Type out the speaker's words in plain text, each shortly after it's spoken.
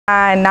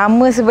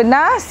Nama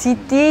sebenar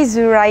Siti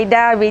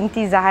Zuraida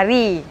binti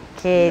Zahari.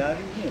 Okey.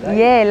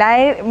 Yeah,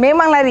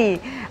 memang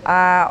lari.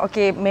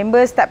 Okey,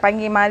 member start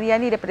panggil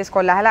Marya ni daripada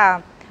sekolah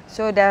lah.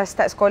 So dah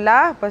start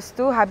sekolah, lepas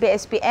tu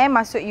habis SPM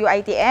masuk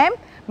UiTM.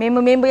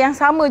 Member-member yang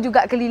sama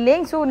juga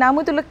keliling. So nama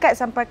tu lekat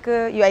sampai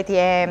ke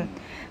UiTM.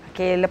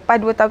 Okey, lepas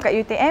 2 tahun kat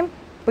UiTM,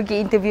 pergi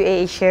interview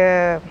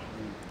AirAsia.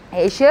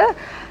 AirAsia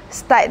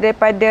start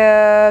daripada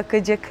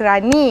kerja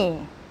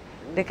kerani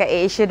dekat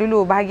AirAsia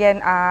dulu, bahagian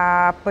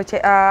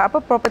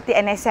property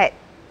and asset,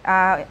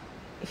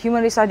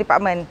 human resource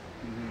department.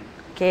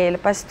 Okey,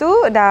 lepas tu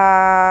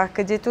dah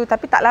kerja tu,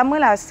 tapi tak lama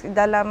lah,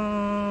 dalam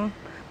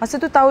masa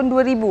tu tahun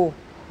 2000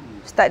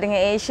 start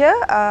dengan AirAsia,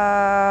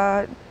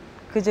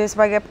 kerja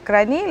sebagai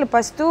kerani.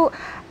 Lepas tu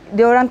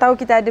dia orang tahu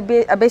kita ada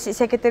basic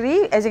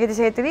secretary,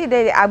 executive secretary,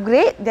 dia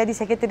upgrade jadi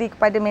secretary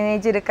kepada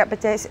manager dekat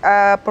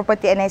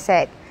property and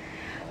asset.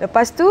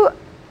 Lepas tu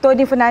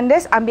Tony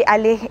Fernandez ambil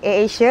alih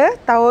AirAsia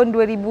tahun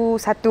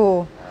 2001,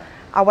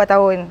 awal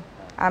tahun.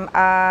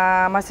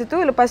 Masa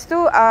tu, lepas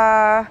tu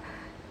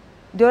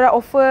diorang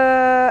offer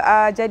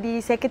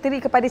jadi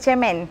secretary kepada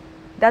chairman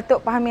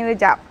Datuk Pahamin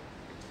Rejab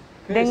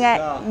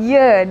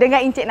dengan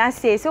Encik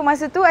Nasir. So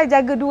masa tu I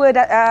jaga 2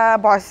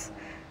 bos,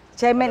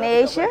 chairman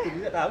AirAsia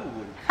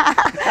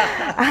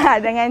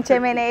dengan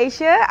chairman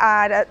AirAsia,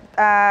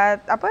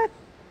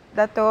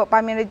 Datuk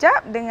Pahamin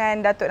Rejab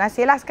dengan Datuk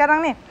Nasir lah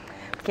sekarang ni.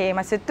 Okey,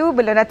 masa tu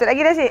belum Datuk lagi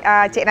dah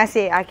Cik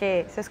Nasir.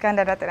 Okey, so sekarang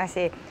dah Datuk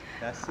Nasir.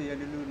 Nasir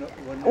yang dulu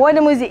warna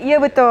muzik. Ya,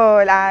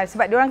 betul.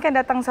 Sebab diorang kan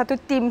datang satu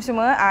tim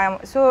semua.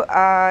 So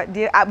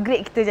dia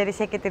upgrade kita jadi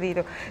secretary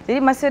tu.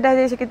 Jadi masa dah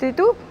jadi secretary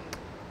tu,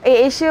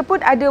 AirAsia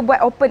pun ada buat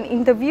open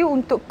interview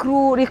untuk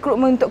kru,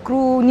 rekrutmen untuk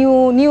kru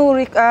new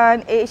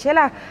AirAsia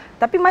lah.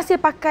 Tapi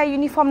masih pakai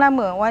uniform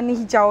lama, warna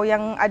hijau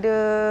yang ada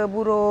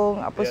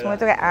burung apa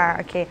semua tu kan.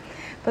 Okey.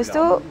 Lepas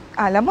tu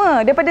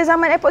lama daripada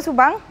zaman Airport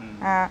Subang.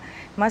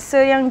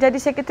 Masa yang jadi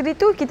secretary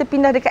tu, kita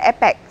pindah dekat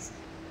Apex.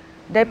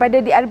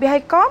 Daripada DRB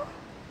Highcom,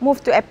 move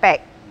to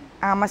Apex.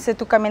 Masa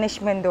tukar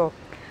management tu.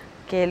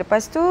 Okay,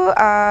 lepas tu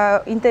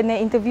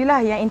internal interview lah.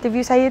 Yang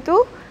interview saya tu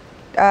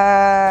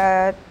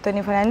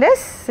Tony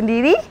Fernandez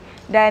sendiri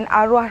dan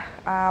arwah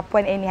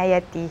Puan Eni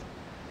Hayati.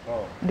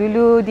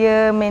 Dulu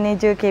dia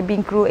manager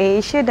cabin crew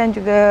AirAsia dan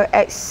juga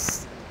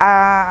ex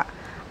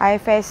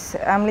IFS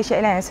Malaysia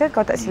Airlines,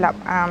 kalau tak silap.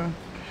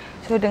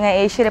 So dengan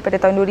AirAsia daripada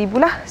tahun 2000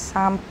 lah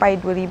sampai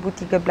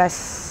 2013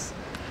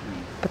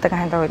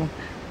 pertengahan tahun.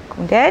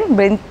 Kemudian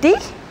berhenti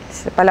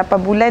selepas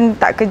 8 bulan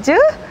tak kerja,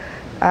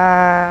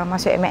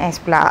 masuk MAS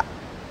pula.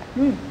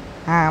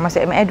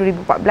 Masuk MAS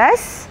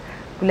 2014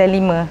 bulan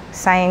 5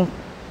 sign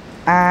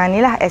ni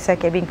lah as a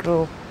cabin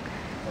crew.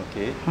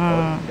 Okey.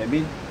 That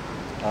mean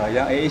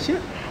yang AirAsia?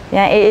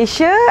 Yang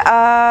AirAsia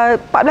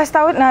 14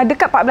 tahun,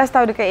 dekat 14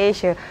 tahun dekat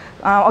AirAsia.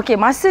 Okey,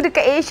 masa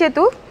dekat AirAsia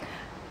tu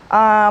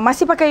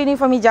masih pakai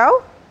uniform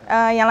hijau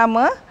yang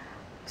lama.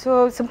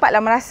 So sempatlah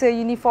merasa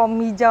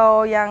uniform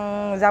hijau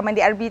yang zaman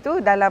DRB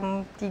tu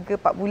dalam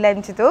 3-4 bulan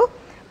macam tu.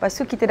 Lepas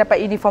tu kita dapat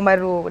uniform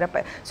baru.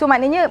 So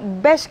maknanya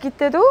batch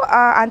kita tu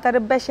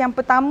antara batch yang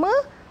pertama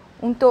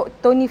untuk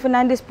Tony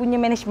Fernandez punya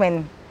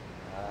management.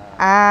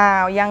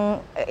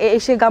 Yang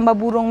AirAsia gambar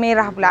burung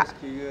merah pula.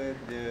 Kira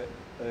the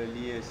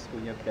earliest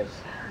punya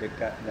batch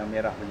dekat yang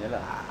merah punya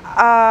lah.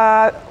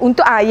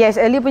 Untuk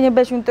yes, early punya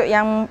batch untuk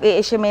yang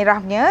AirAsia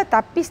merah punya,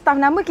 tapi staff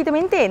nama kita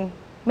maintain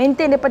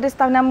daripada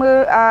staff nama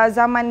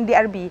zaman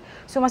DRB.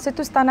 So masa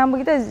tu staff nama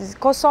kita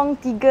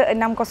 0360.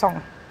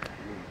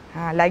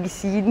 Lagi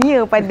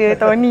senior pada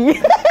Tony.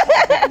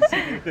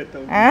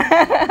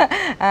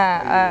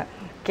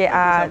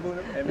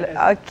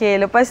 Okey,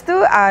 lepas tu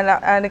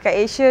dekat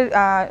AirAsia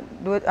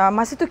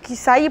masa tu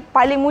saya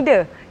paling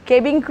muda,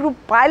 cabin crew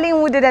paling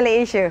muda dalam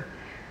AirAsia.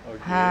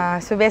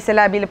 So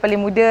biasalah bila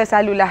paling muda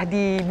selalulah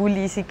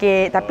dibuli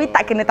sikit, tapi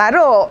tak kena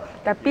taruk.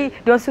 Tapi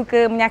diorang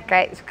suka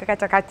menyakat, suka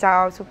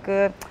kacau-kacau,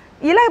 suka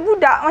yelah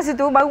budak masa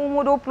tu baru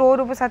umur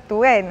 20,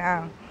 21 kan.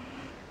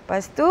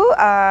 Lepas tu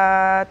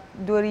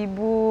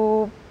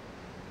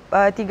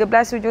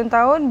 2013 hujung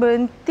tahun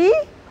berhenti,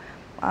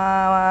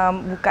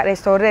 buka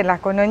restoran lah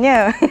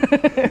kononnya.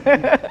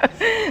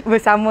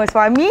 Bersama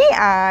suami.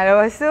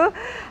 Lepas tu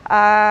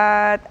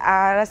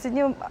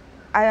rasanya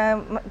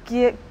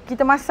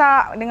kita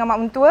masak dengan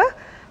mak mentua.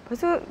 Lepas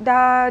tu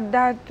dah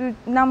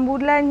 6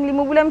 bulan,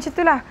 5 bulan macam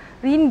tu lah.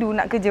 Rindu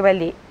nak kerja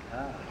balik.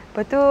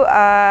 Lepas tu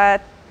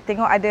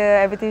tengok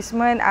ada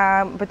advertisement,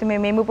 lepas tu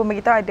member pun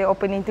beritahu ada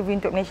open interview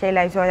untuk Malaysia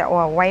Airlines. So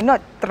why not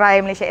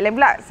try Malaysia Airlines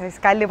pula. Saya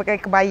sekala pakai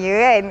kebaya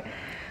kan.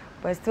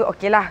 Lepas tu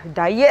okeylah,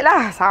 diet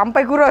lah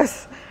sampai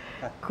kurus.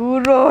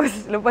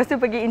 Lepas tu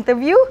pergi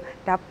interview,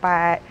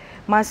 dapat.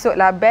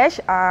 Masuklah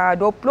batch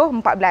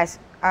 2014.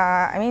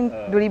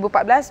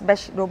 2014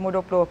 batch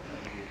umur 20.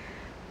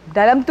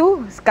 Dalam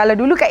tu, kalau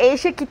dulu kat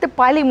AirAsia kita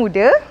paling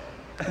muda,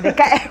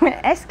 dekat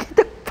MAS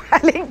kita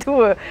paling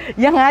tua.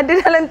 Yang ada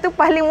dalam tu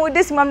paling muda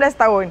 19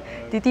 tahun.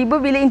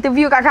 Tiba-tiba bila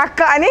interview kat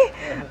kakak ni,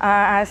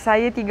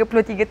 saya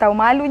 33 tahun.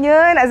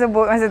 Malunya nak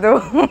sebut masa tu.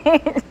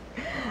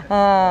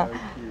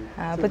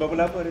 So,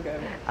 berapa lama dekat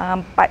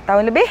MAS? 4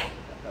 tahun lebih.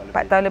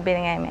 4 tahun lebih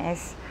dengan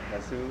MS.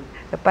 Lepas tu?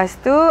 Lepas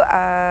tu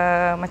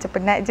macam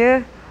penat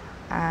je.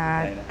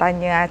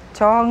 Tanya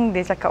Acong,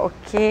 dia cakap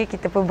okey,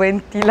 kita pun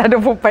berhentilah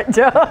 24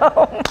 jam.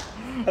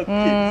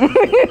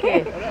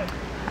 Okay.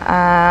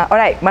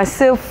 Alright,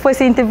 masa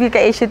first interview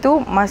kat Asia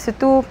tu, masa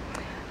tu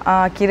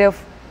kira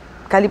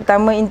kali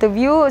pertama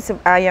interview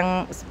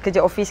yang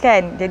kerja office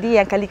kan. Jadi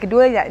yang kali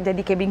kedua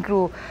jadi cabin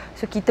crew.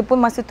 So kita pun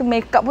masa tu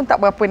make up pun tak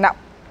berapa nak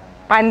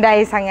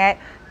pandai sangat.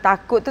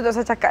 Takut tu tak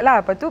usah cakap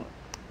lah. Lepas tu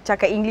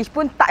cakap English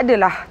pun tak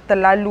adalah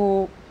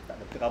terlalu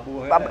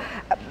terabur kan?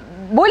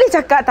 Boleh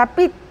cakap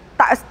tapi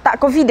tak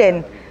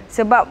confident.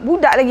 Sebab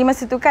budak lagi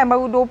masa tu kan,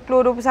 baru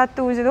 20, 21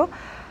 macam tu.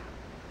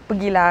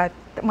 Pergilah.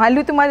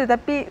 Malu tu malu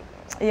tapi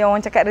ya orang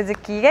cakap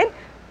rezeki kan.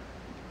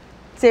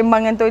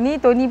 Sembang dengan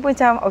Tony pun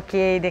macam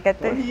okey, dia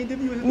kata. Tony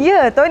interview tu?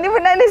 Ya, Tony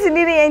Fernandes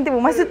sendiri yang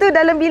interview. Masa tu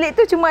dalam bilik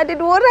tu cuma ada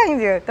 2 orang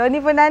je. Tony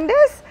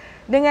Fernandes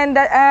dengan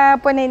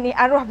penyanyi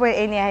arwah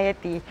penyanyi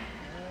Hayati.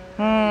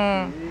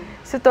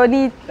 So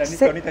Tony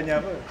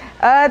tanya apa?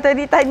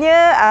 Tony tanya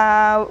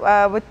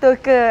betul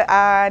ke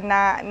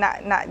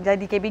nak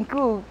jadi cabin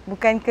crew,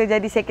 bukan ke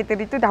jadi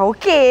secretary tu dah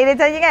okey, dia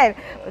tanya kan.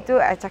 Lepas tu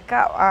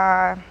cakap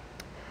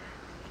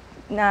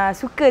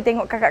suka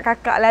tengok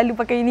kakak-kakak lalu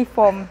pakai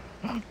uniform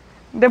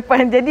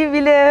depan. Jadi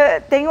bila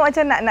tengok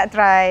macam nak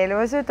try.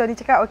 Lepas tu Tony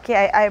cakap okey,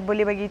 I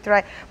boleh bagi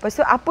try. Lepas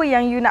tu apa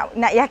yang you nak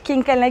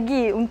yakinkan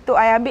lagi untuk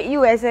I ambil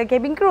you as a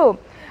cabin crew?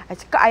 I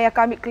cakap I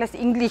akan ambil kelas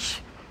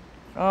English.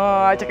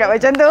 Cakap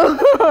macam tu.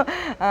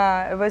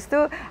 Lepas tu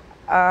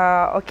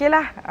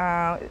okeylah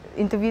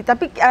interview.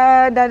 Tapi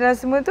dalam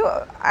semua tu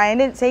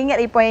saya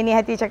ingat lagi poin ni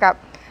hati cakap.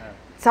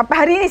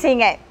 Sampai hari ni saya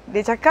ingat.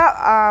 Dia cakap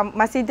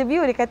masa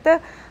interview dia kata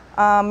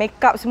make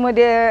up semua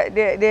dia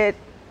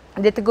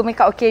tegur make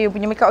up okey, you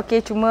punya make up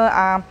okey, cuma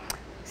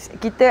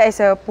kita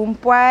as a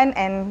perempuan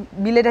and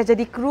bila dah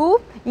jadi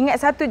kru, ingat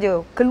satu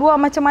je, keluar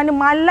macam mana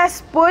malas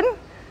pun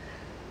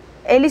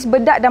at least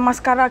bedak dan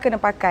maskara kena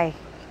pakai.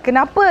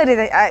 Kenapa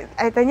dia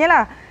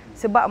tanyalah?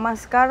 Sebab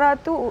maskara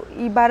tu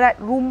ibarat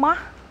rumah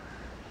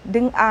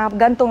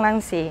gantung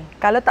langsir.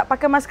 Kalau tak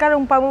pakai maskara,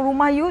 umpama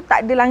rumah you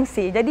tak ada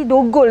langsir. Jadi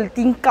dogol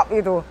tingkap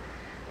gitu.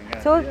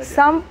 So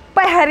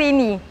sampai hari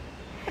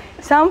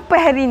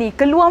ni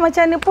keluar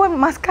macam mana pun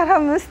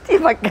maskara mesti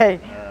pakai.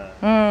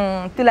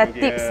 Itulah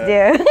tips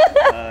dia.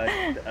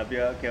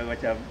 Biar kira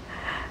macam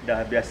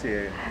dah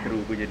biasa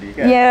kru pun jadi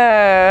kan? Ya.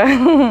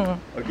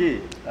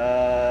 Okey.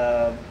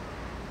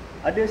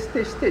 Ada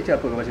stage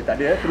apa masa tak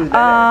ada terus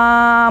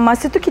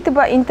masa tu kita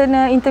buat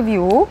internal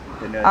interview.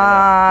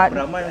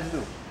 Ramai masa tu?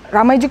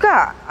 Ramai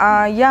juga.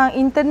 Yang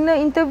internal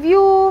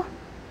interview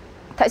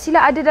tak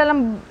silap ada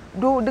dalam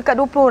dekat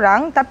 20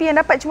 orang, tapi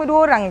yang dapat cuma 2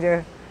 orang je.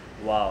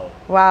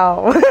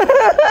 Wow.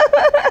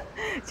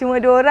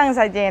 Cuma 2 orang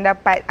saja yang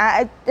dapat.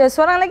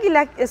 Seorang lagi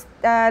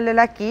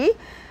lelaki,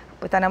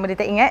 apa nama dia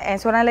tak ingat,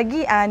 seorang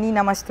lagi Nina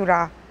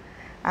Mastura.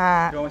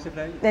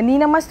 Dan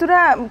Nina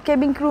Mastura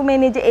cabin crew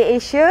manager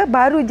Asia,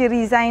 baru je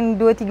resign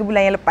 2-3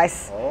 bulan yang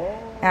lepas.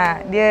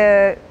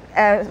 Dia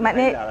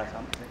maknanya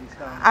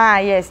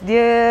yes,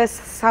 dia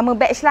sama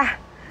batch lah.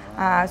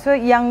 So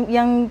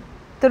yang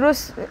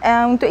terus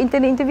untuk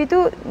interview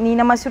tu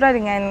Nina Mastura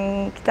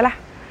dengan kita lah.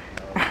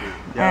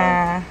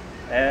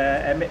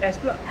 MAS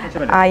pula macam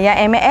mana? Yang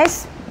MAS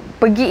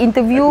pergi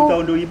interview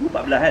tahun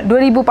 2014 kan?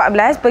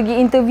 2014 pergi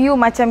interview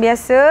macam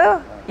biasa,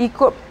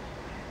 ikut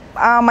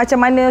macam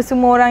mana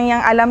semua orang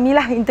yang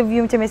alamilah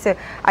interview macam biasa.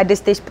 Ada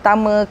stage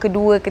pertama,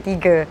 kedua,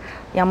 ketiga.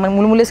 Yang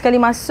mula-mula sekali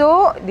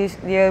masuk,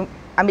 dia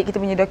ambil kita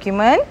punya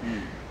dokumen.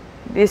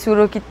 Dia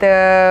suruh kita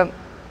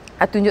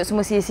tunjuk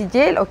semua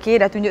sijil.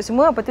 Okey, dah tunjuk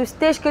semua. Lepas tu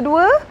stage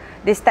kedua,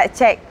 dia start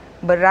check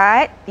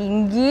berat,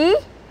 tinggi,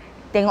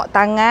 tengok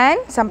tangan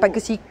sampai ke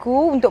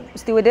siku untuk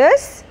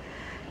stewardess.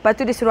 Lepas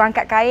tu dia suruh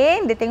angkat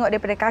kain, dia tengok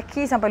daripada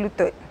kaki sampai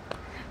lutut.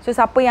 So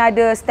siapa yang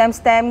ada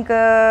stem-stem ke,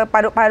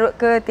 parut-parut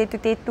ke,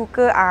 tetu-tetu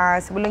ke,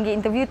 sebelum pergi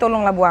interview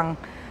tolonglah buang.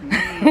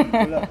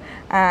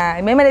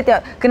 Memang dia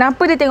tengok.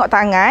 Kenapa dia tengok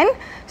tangan?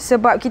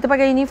 Sebab kita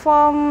pakai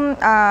uniform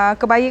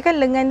kebaya kan,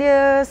 lengan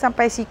dia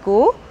sampai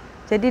siku.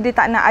 Jadi dia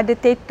tak nak ada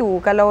tetu,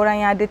 kalau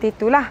orang yang ada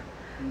tetu lah.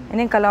 And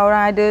then kalau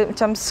orang ada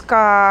macam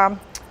scar,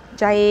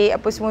 jahit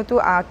apa semua tu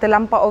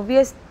terlampau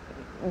obvious,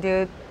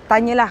 dia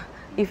tanyalah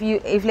if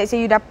let's say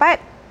you dapat,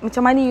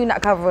 macam mana you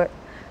nak cover.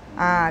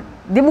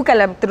 Dia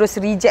bukanlah terus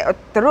reject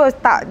terus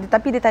tak,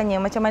 tapi dia tanya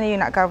macam mana you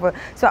nak cover.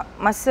 Sebab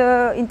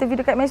masa interview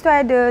dekat mes tu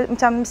ada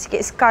macam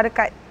sikit scar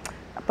dekat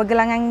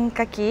pergelangan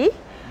kaki.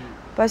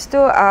 Lepas tu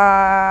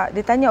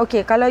dia tanya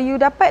okey, kalau you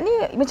dapat ni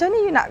macam mana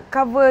you nak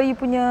cover you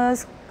punya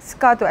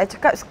scar tu. I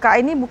cakap scar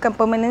ini bukan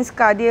permanent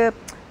scar, dia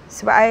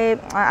sebab I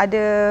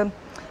ada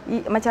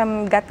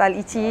macam gatal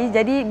itchy.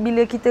 Jadi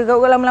bila kita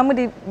gaul lama-lama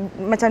dia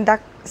macam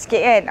dark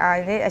sikit kan.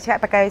 I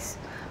cakap pakai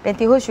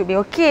pantyhose should be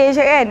okay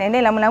je kan. And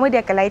then lama-lama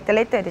dia akan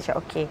lighter. Dia cakap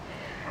okay.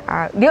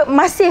 Dia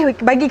masih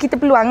bagi kita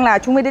peluang lah.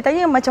 Cuma dia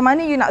tanya macam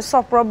mana you nak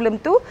solve problem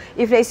tu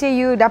if let's say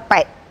you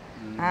dapat.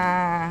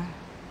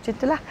 Macam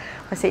itulah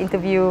masa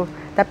interview.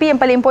 Tapi yang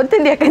paling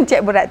important dia akan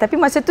check berat. Tapi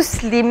masa tu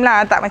slim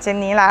lah, tak macam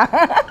ni lah.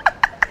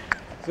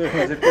 So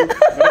masa tu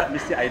berat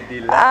mesti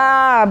ideal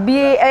lah.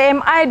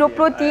 BMI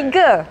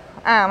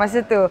 23. Masa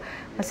tu.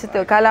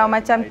 Kalau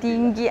macam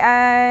tinggi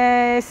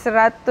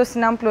 165,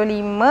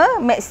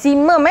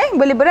 maksimum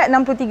boleh berat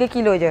 63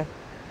 kilo je.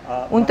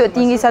 Untuk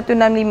tinggi 165.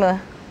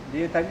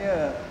 Dia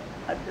tanya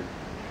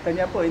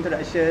apa,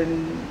 introduction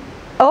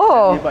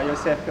about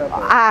yourself ke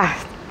apa?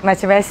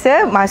 Macam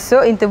biasa,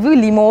 masuk interview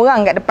 5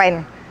 orang kat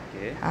depan.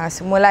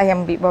 Semualah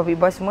yang big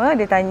boss semua,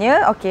 dia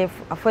tanya,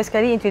 first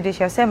kali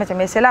introduce yourself macam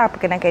biasalah,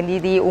 perkenalkan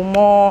diri,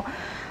 umur.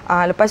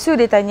 Lepas tu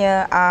dia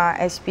tanya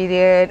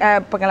experience,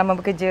 pengalaman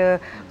bekerja.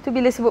 Tu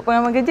bila sebut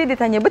pengalaman kerja, dia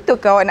tanya, betul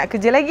ke awak nak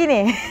kerja lagi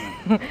ni?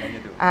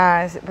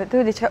 Lepas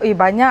tu dia cakap,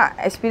 banyak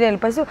experience.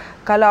 Lepas tu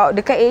kalau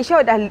dekat Asia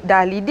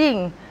dah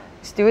leading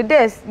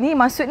stewardess, ni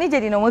masuk ni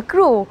jadi normal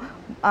crew.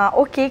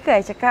 Okey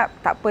ke? Saya cakap,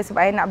 tak apa sebab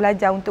saya nak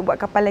belajar untuk buat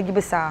kapal lagi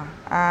besar.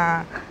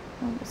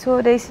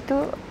 So dari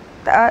situ,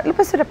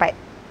 lepas tu dapat.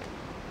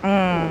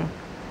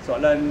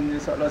 Soalan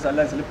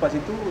selepas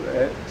itu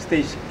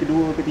stage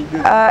kedua,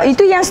 ketiga.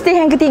 Itu yang stage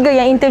yang ketiga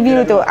yang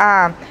interview tu.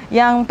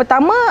 Yang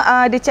pertama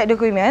dia check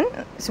dokumen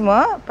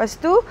semua. Lepas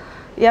tu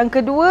yang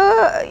kedua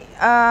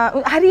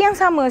hari yang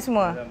sama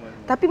semua.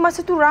 Tapi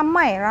masa tu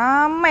ramai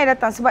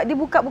datang sebab dia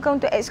buka bukan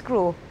untuk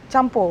ex-crew,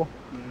 campur.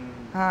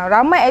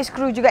 Ramai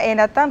ex-crew juga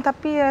yang datang,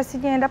 tapi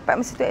rasanya yang dapat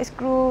masa tu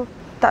ex-crew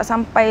tak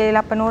sampai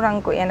 8 orang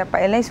kot yang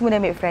dapat. Yang lain semua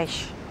dia ambil fresh.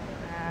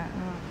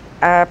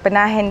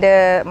 Pernah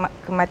handle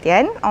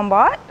kematian on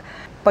board.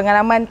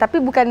 Pengalaman,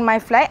 tapi bukan my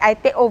flight, I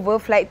take over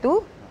flight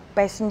tu.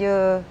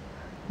 Passenger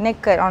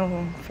naked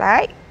on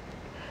flight.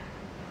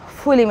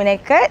 Fully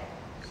naked.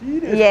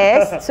 Serious?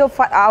 Yes. So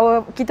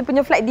kita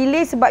punya flight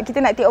delay sebab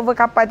kita nak take over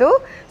kapal tu.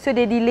 So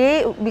dia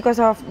delay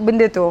because of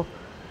benda tu.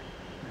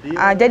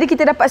 Jadi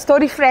kita dapat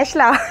story fresh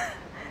lah.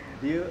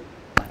 Dia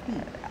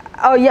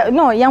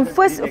mati? Yang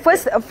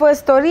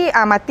first story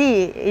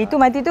mati. Itu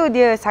mati tu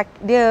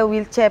dia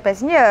wheelchair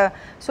passenger.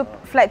 So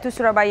flight tu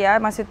Surabaya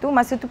masa tu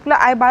pula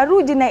I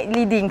baru je naik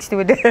leading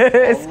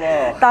stewardess.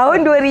 Tahun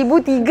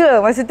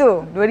 2003 masa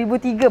tu.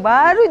 2003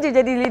 baru je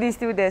jadi leading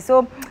stewardess.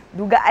 So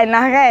dugaan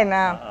lah kan.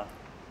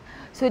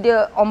 So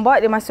dia on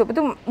board, dia masuk. Lepas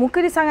tu muka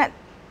dia sangat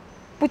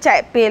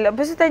pucat, pale.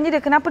 Lepas tu tanya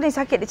dia kenapa dia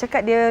sakit. Dia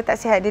cakap dia tak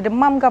sihat, dia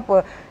demam ke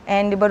apa.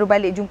 And dia baru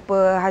balik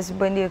jumpa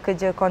husband dia,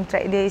 kerja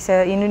kontrak dia is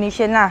a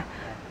Indonesian lah.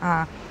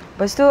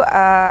 Lepas tu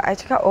I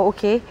cakap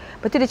okey.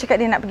 Lepas tu dia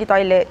cakap dia nak pergi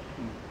toilet.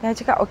 Dia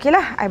cakap okey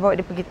lah, I bawa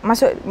dia pergi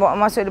masuk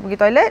dia pergi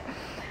toilet.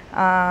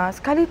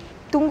 Sekali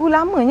tunggu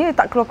lamanya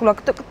tak keluar-keluar,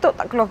 ketuk-ketuk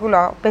tak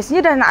keluar-keluar.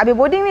 Passenger dah nak habis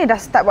boarding ni, dah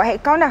start buat head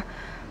count dah.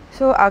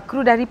 So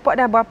kru dah report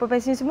dah berapa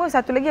passenger semua,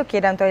 satu lagi okey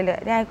dalam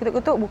toilet. Dia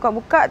ketuk-ketuk,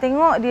 buka-buka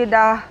tengok dia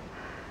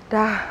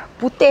dah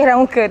putih dah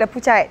muka, dah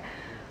pucat.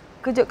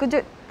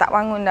 Kejut-kejut tak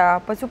bangun dah.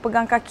 Lepas tu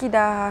pegang kaki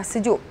dah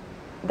sejuk.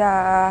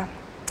 Dah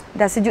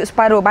sejuk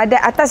separuh.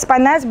 Badan atas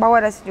panas,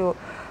 bawah dah sejuk.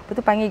 Lepas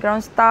tu panggil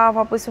ground staff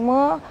apa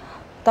semua.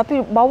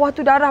 Tapi bawah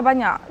tu darah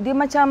banyak. Dia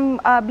macam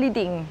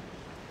bleeding.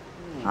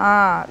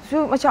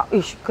 So macam,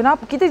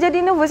 kenapa? Kita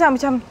jadi nervous lah.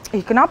 Macam,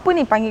 kenapa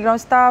ni? Panggil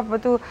ground staff.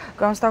 Lepas tu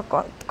ground staff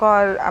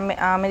call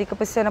medical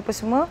person apa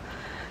semua.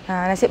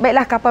 Nasib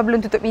baiklah kapal belum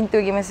tutup pintu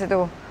lagi masa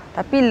tu.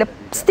 Tapi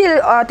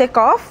still take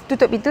off,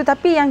 tutup pintu.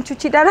 Tapi yang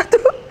cuci darah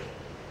tu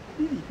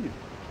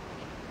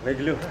pakai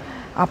glove.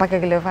 Pakai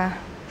glove lah.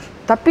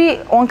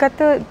 Tapi orang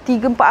kata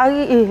 3-4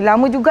 hari,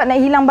 lama juga nak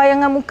hilang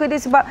bayangan muka dia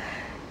sebab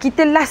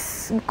kita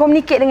last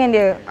communicate dengan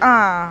dia.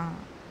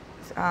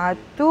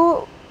 Tu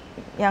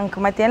yang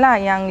kematian lah.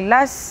 Yang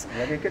last,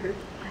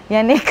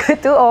 yang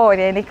naked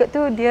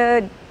tu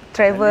dia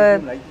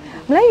travel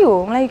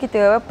Melayu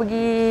kita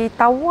pergi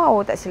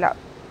Tawau tak silap.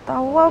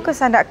 Tawau ke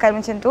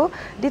Sandakan macam tu.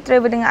 Dia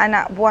travel dengan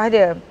anak buah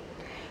dia.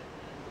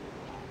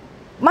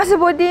 Masa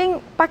boarding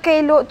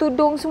pakai elok,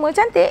 tudung semua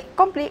cantik,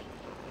 komplit.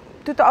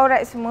 Tutup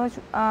aurat semua.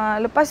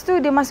 Lepas tu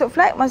dia masuk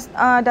flight,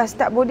 dah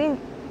start boarding,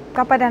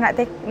 kapal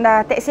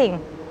dah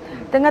taxiing.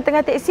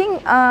 Tengah-tengah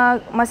taxiing,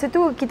 masa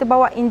tu kita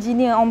bawa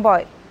engineer on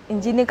board.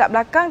 Engineer kat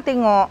belakang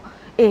tengok,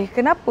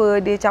 kenapa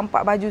dia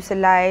campak baju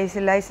selai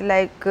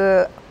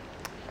ke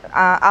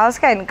als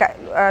kan kat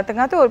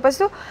tengah tu. Lepas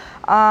tu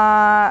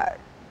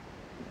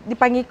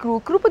dipanggil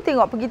kru pun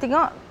pergi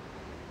tengok,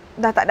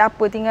 dah tak ada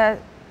apa, tinggal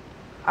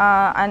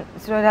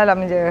suruh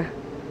dalam je.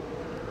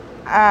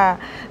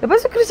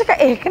 Lepas tu kru cakap,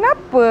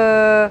 kenapa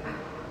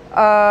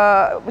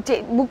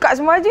cik buka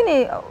semua baju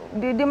ni?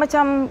 Dia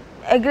macam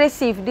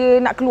agresif,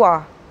 dia nak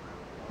keluar.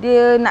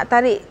 Dia nak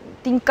tarik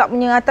tingkap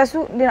punya atas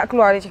tu, dia nak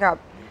keluar, dia cakap.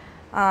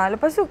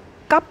 Lepas tu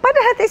kapal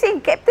dah taxiing,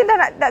 kapten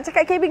dah nak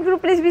cakap cabin crew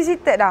please be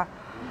seated dah.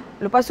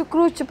 Lepas tu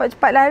kru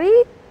cepat-cepat lari,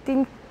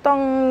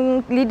 tintong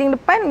leading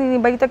depan,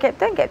 bagi tahu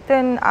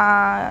kapten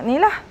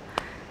ni lah.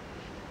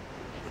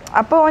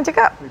 Apa orang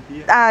cakap?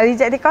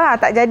 Reject take off lah,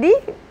 tak jadi.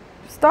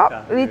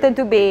 Stop, return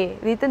to bay.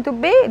 Return to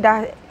bay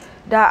dah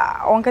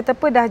orang kata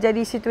apa, dah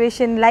jadi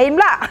situation lain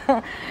pula.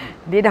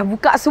 Dia dah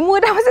buka semua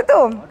dah masa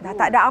tu. Dah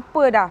tak ada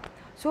apa dah.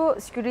 So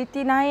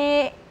security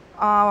naik,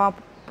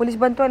 polis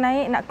bantuan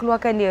naik nak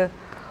keluarkan dia.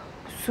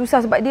 Susah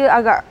sebab dia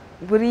agak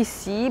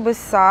berisi,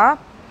 besar.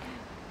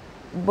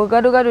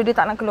 bergaduh-gaduh, dia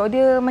tak nak keluar.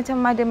 Dia macam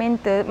ada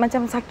mental,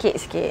 macam sakit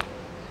sikit.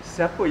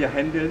 Siapa yang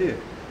handle dia?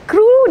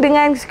 Kru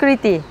dengan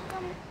security.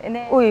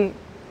 Oi,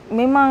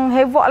 memang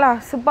havoc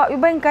lah. Sebab you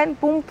bayangkan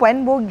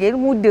perempuan Bogel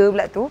muda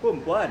pula tu.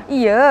 Perempuan?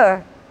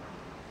 Ya.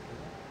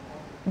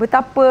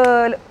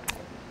 Betapa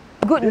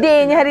good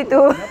day-nya hari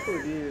tu. Kenapa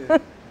dia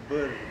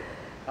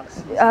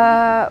beraksi?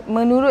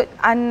 Menurut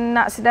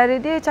anak saudara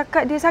dia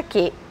cakap dia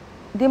sakit.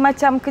 Dia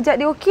macam kejap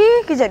dia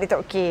okey, kejap dia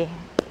tak okey.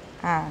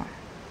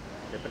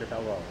 Daripada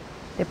Tawau?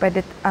 Daripada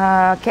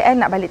KL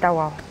nak balik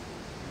Tawau.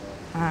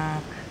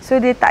 So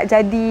dia tak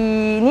jadi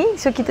ni.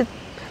 So kita,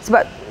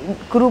 sebab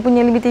kru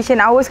punya limitation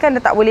hours kan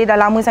dah tak boleh, dah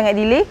lama sangat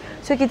delay.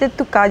 So kita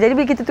tukar. Jadi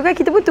bila kita tukar,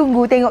 kita pun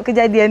tunggu tengok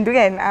kejadian tu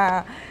kan.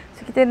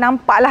 So kita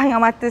nampaklah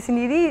dengan mata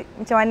sendiri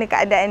macam mana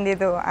keadaan dia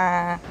tu.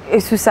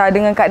 Susah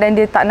dengan keadaan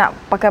dia tak nak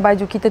pakai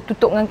baju. Kita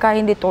tutup dengan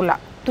kain, dia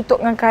tolak. Tutup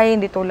dengan kain,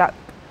 dia tolak.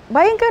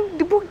 Bayangkan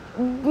dia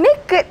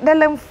naked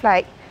dalam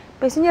flight.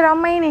 Passenger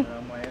ramai ni.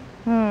 Ramai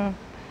kan?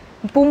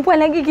 Perempuan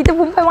lagi, kita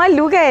perempuan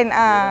malu kan.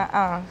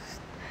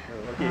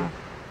 Okey.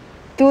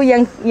 Tu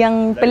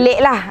yang pelik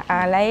lah.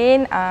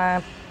 Lain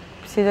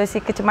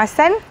situasi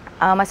kecemasan.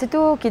 Masa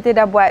tu kita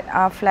dah buat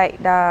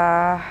flight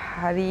dah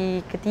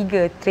hari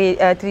ketiga,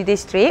 3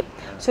 days trip.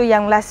 So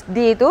yang last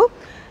day tu,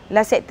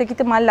 last sector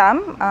kita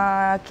malam,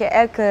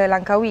 KL ke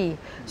Langkawi.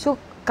 So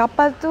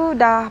kapal tu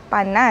dah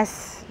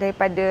panas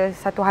daripada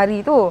satu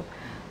hari tu.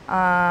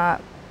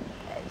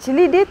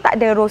 Actually dia tak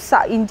ada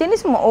rosak, enjin ni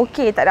semua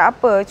okey, tak ada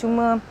apa.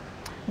 Cuma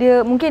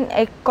dia mungkin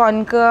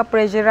aircon ke,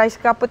 pressurize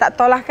ke apa, tak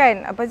tahu lah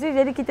kan. Lepas tu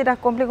jadi kita dah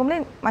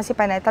komplain masih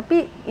panas.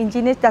 Tapi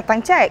engineer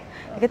datang check.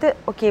 Dia kata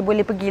okey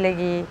boleh pergi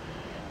lagi.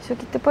 So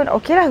kita pun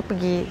okey lah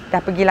pergi.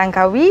 Dah pergi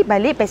Langkawi,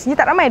 balik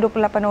passenger tak ramai,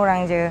 28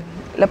 orang je.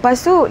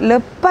 Lepas tu,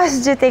 lepas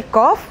je take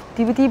off,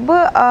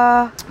 tiba-tiba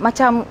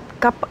macam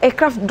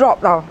aircraft drop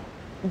tau.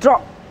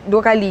 Drop 2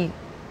 kali.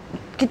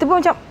 Kita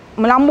pun macam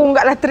melambung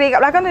kat lah tray kat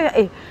belakang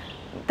tu.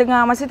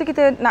 Tengah masa tu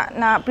kita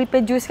nak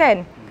prepare juice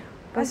kan.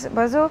 Lepas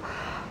tu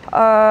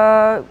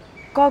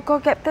call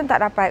captain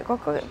tak dapat.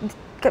 Call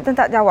captain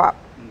tak jawab.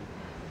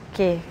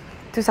 Okey.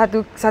 Tu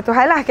satu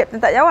hal lah,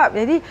 captain tak jawab.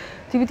 Jadi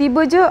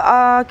tiba-tiba je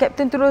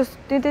captain terus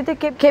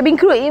cabin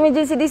crew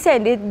emergency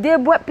descent. Dia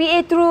buat PA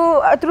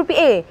through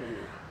PA.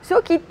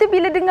 So kita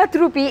bila dengar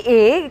through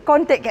PA,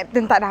 contact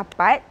captain tak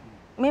dapat,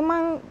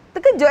 memang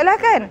terkejut lah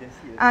kan.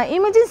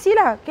 Emergency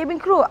lah, cabin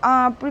crew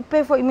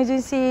prepare for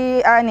emergency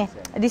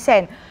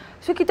descent.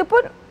 So kita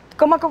pun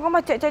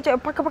kemar cek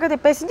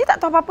pakai passenger tak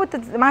tahu apa-apa,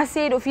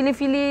 masih duk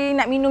feeling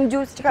nak minum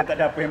jus, cakap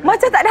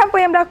macam tak ada apa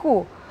yang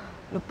berlaku.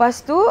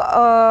 Lepas tu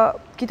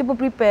kita pun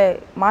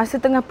prepare. Masa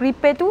tengah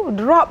prepare tu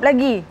drop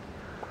lagi.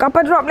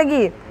 Kapal drop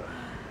lagi.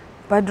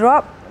 Lepas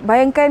drop,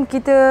 bayangkan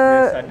kita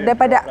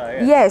daripada drop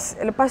lah, yes,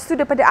 lepas tu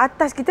daripada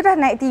atas kita dah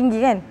naik tinggi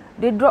kan.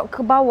 Dia drop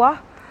ke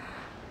bawah.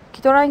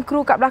 Kita orang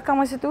kru kat belakang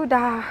masa tu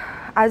dah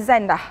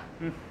azan dah.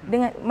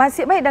 Dengan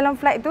nasib baik dalam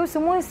flight tu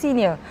semua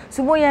senior.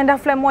 Semua yang dah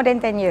fly more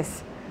than 10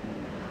 years.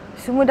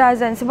 Semua dah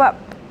azan sebab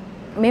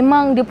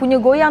memang dia punya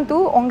goyang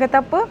tu, orang kata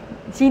apa,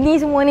 sini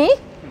semua ni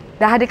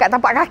dah ada kat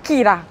tapak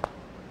kaki dah.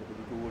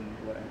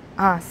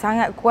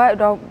 Sangat kuat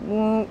dah.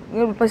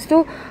 Lepas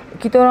tu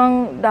kita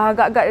orang dah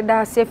agak-agak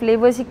dah safe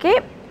level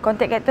sikit.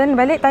 Contact captain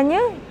balik tanya.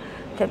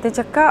 Captain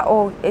cakap,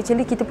 oh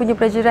actually kita punya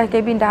pressurized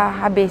cabin dah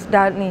habis.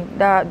 Dah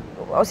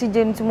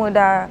oksigen semua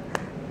dah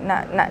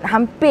nak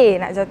hampir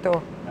nak jatuh.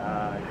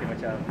 Itu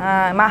macam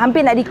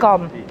hampir nak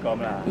decom. Decom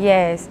lah.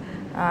 Yes.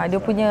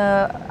 Dia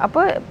punya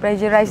apa,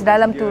 pressurized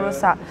dalam tu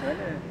rosak.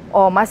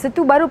 Masa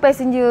tu baru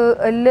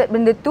passenger alert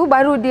benda tu,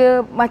 baru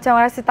dia macam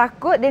rasa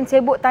takut dan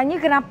sibuk tanya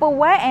kenapa,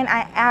 why, and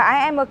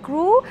I am a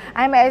crew,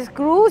 I'm as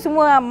crew,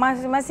 semua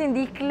masing-masing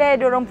declare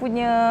diorang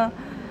punya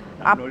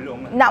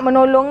nak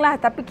menolong lah.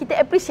 Tapi kita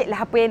appreciate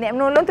lah apa yang nak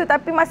menolong tu,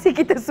 tapi masih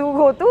kita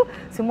suruh tu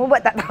semua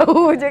buat tak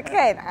tahu je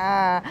kan.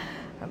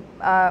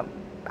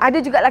 Ada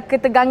jugalah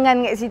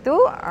ketegangan kat situ.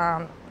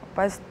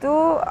 Lepas tu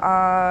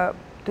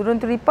turun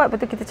tu report,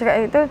 lepas tu kita cakap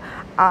itu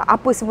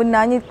apa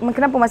sebenarnya,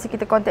 kenapa masa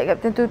kita contact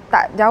captain tu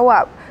tak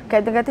jawab.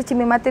 Captain kata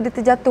cermin mata dia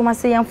terjatuh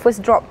masa yang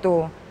first drop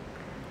tu.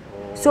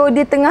 So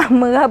dia tengah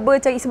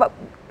meraba cari sebab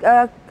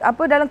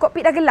dalam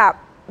kokpit dah gelap.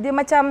 Dia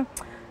macam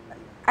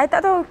I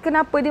tak tahu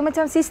kenapa dia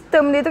macam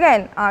sistem dia tu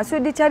kan. So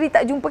dia cari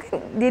tak jumpa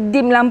kan, dia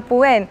dim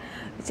lampu kan.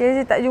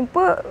 Dia tak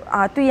jumpa,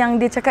 tu yang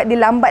dia cakap dia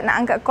lambat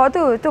nak angkat call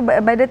tu. Tu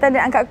by the time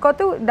dia angkat call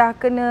tu dah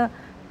kena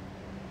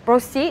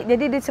proceed,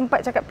 jadi dia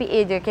sempat cakap PA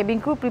je, cabin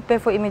crew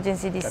prepare for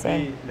emergency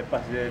descent. Tapi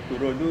lepas dia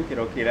turun tu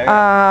kira okey lah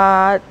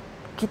kan?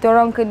 Kita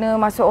orang kena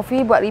masuk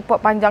office buat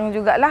report panjang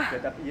jugalah.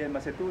 Tapi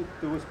masa tu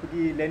terus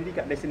pergi landing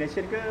kat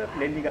destination ke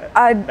landing kat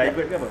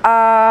divert ke apa?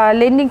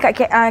 Landing kat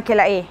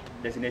KLIA.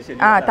 Destination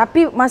juga lah.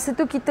 Tapi masa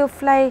tu kita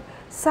fly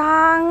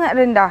sangat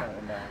rendah.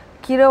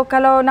 Kira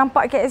kalau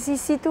nampak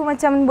KLCC tu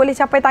macam boleh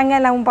capai tangan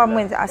lah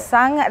umpama.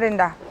 Sangat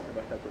rendah.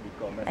 Sebab takut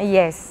decom kan?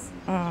 Yes.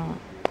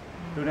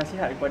 Tu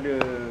nasihat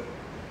kepada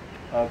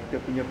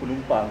kita punya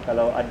penumpang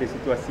kalau ada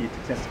situasi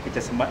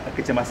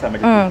kecemasan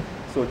macam tu.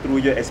 So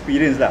through your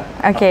experience lah,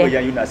 apa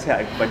yang you nak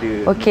nasihat kepada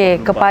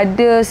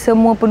kepada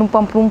semua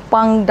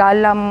penumpang-penumpang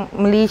dalam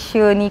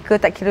Malaysia ni ke,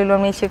 tak kira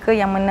luar Malaysia ke,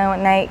 yang mana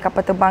naik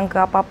kapal terbang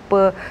ke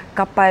apa-apa,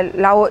 kapal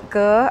laut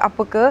ke,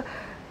 apa ke,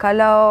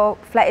 kalau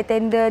flight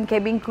attendant,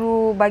 cabin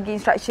crew bagi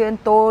instruction,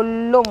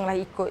 tolonglah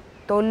ikut.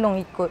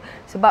 Tolong ikut.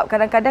 Sebab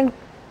kadang-kadang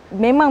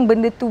memang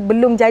benda tu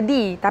belum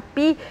jadi,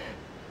 tapi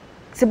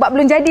sebab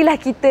belum jadilah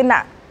kita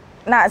nak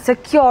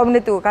secure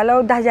benda tu. Kalau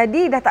dah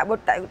jadi, dah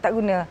tak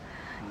guna.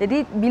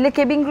 Jadi bila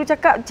cabin crew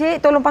cakap, "Cik,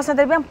 tolong pasang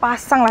tali pinggang,"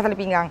 pasanglah tali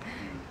pinggang.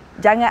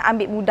 Jangan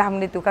ambil mudah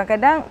benda tu.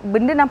 Kadang-kadang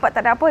benda nampak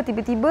tak ada apa,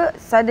 tiba-tiba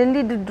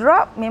suddenly the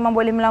drop memang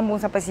boleh melambung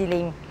sampai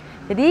ceiling.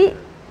 Jadi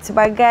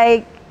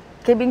sebagai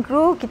cabin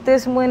crew, kita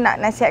semua nak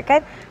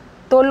nasihatkan,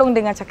 tolong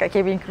dengar cakap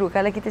cabin crew.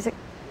 Kalau kita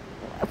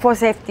for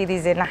safety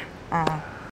reason lah.